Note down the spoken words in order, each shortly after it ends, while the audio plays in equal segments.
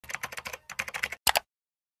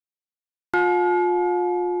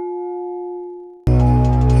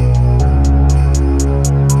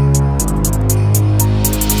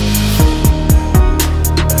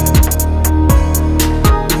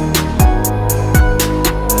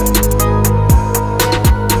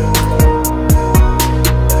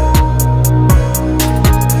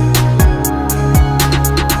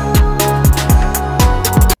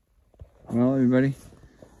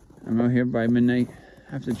by midnight.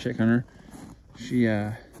 I have to check on her. She,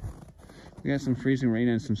 we got some freezing rain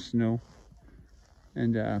and some snow.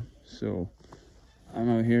 And so I'm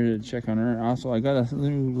out here to check on her. Also, I got a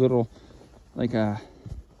new little, like a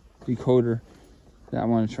decoder that I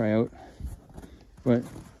want to try out. But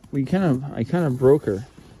I kind of broke her.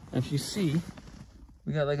 If you see,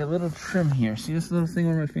 we got like a little trim here. See this little thing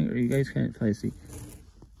on my finger? You guys can't probably see.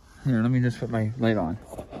 Here, let me just put my light on.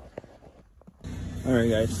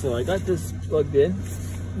 Alright guys, so I got this plugged in.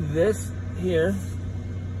 This here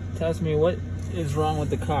tells me what is wrong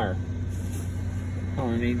with the car. Hold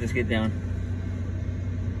on, let me just get down.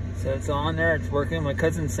 So it's on there, it's working. My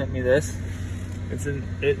cousin sent me this.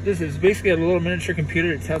 This is basically a little miniature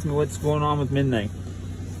computer. It tells me what's going on with midnight.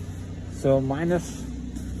 So minus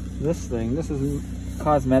this thing, this is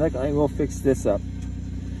cosmetic. I will fix this up.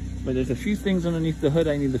 But there's a few things underneath the hood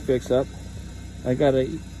I need to fix up. I got a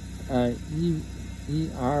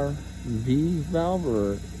ERV valve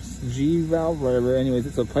or G valve, whatever. Anyways,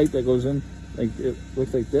 it's a pipe that goes in, like it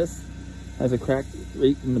looks like this. Has a crack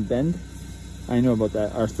right in the bend. I know about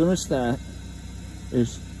that. Our thermostat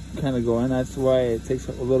is kind of going. That's why it takes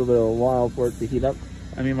a little bit of a while for it to heat up.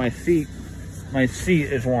 I mean, my seat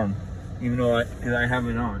is warm, even though I have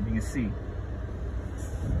it on. You can see,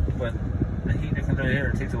 but the heat that comes out of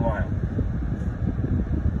here, it takes a while.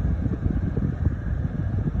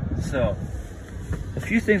 So, a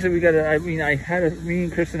few things that we got to, I mean, me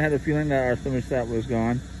and Kristen had a feeling that our thermostat was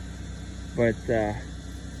gone. But,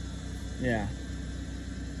 yeah.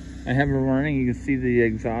 I have it running, you can see the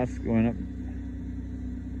exhaust going up.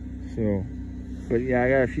 So, but yeah, I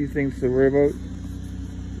got a few things to worry about.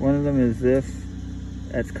 One of them is this.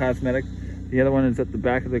 That's cosmetic. The other one is at the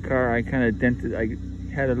back of the car. I kind of dented, I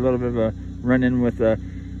had a little bit of a run-in with a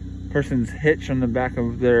person's hitch on the back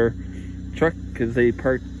of their truck because they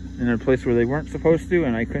parked in a place where they weren't supposed to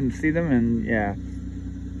and I couldn't see them, and yeah,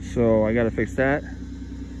 so I got to fix that.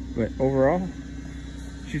 But overall,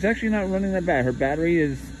 she's actually not running that bad. Her battery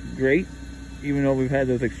is great, even though we've had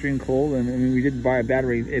those extreme cold, and I mean, we did buy a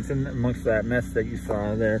battery. It's in amongst that mess that you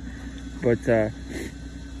saw there, but I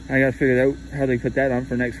got to figure out how to put that on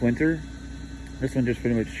for next winter. This winter's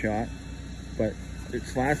pretty much shot, but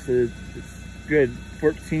it's lasted, it's good.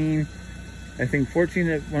 14, I think 14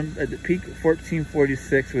 at the peak,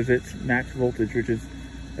 1446 was its max voltage, which is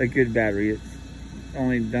a good battery. It's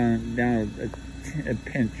only down a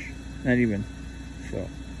pinch, not even. So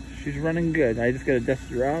she's running good. I just got to dust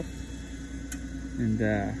her off, and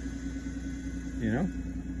you know,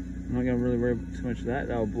 I'm not gonna really worry too much of that.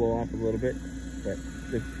 That'll blow off a little bit, but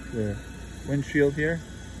the windshield here,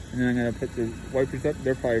 and then I'm gonna put the wipers up.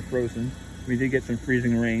 They're probably frozen. We did get some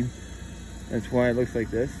freezing rain. That's why it looks like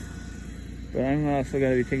this. But I'm also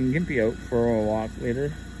going to be taking Gimpy out for a walk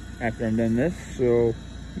later after I'm done this. So,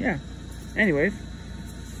 yeah. Anyways.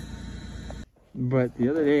 But the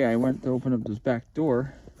other day I went to open up this back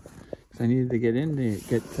door because I needed to get in to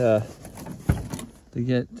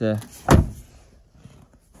get the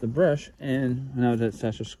brush. And when I was at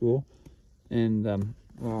Sasha school, and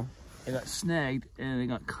well, I got snagged and I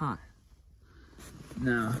got caught.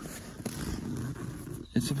 Now,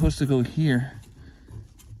 it's supposed to go here,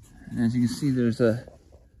 and as you can see, there's a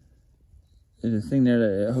thing there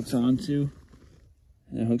that it hooks onto,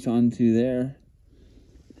 and it hooks onto there,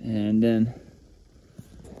 and then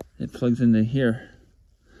it plugs into here.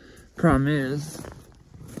 Problem is,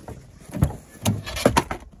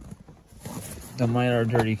 the mine are a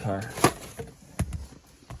dirty car.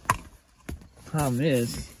 Problem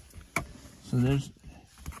is, so there's,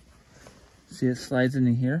 see it slides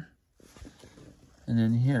into here. And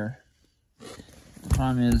then here, the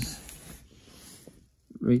problem is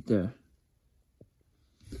right there.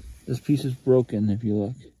 This piece is broken if you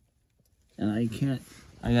look. And I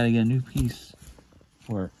gotta get a new piece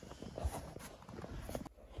for it.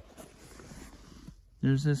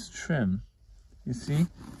 There's this trim, you see?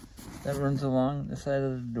 That runs along the side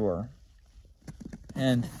of the door.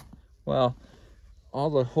 And, well,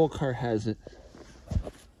 the whole car has it.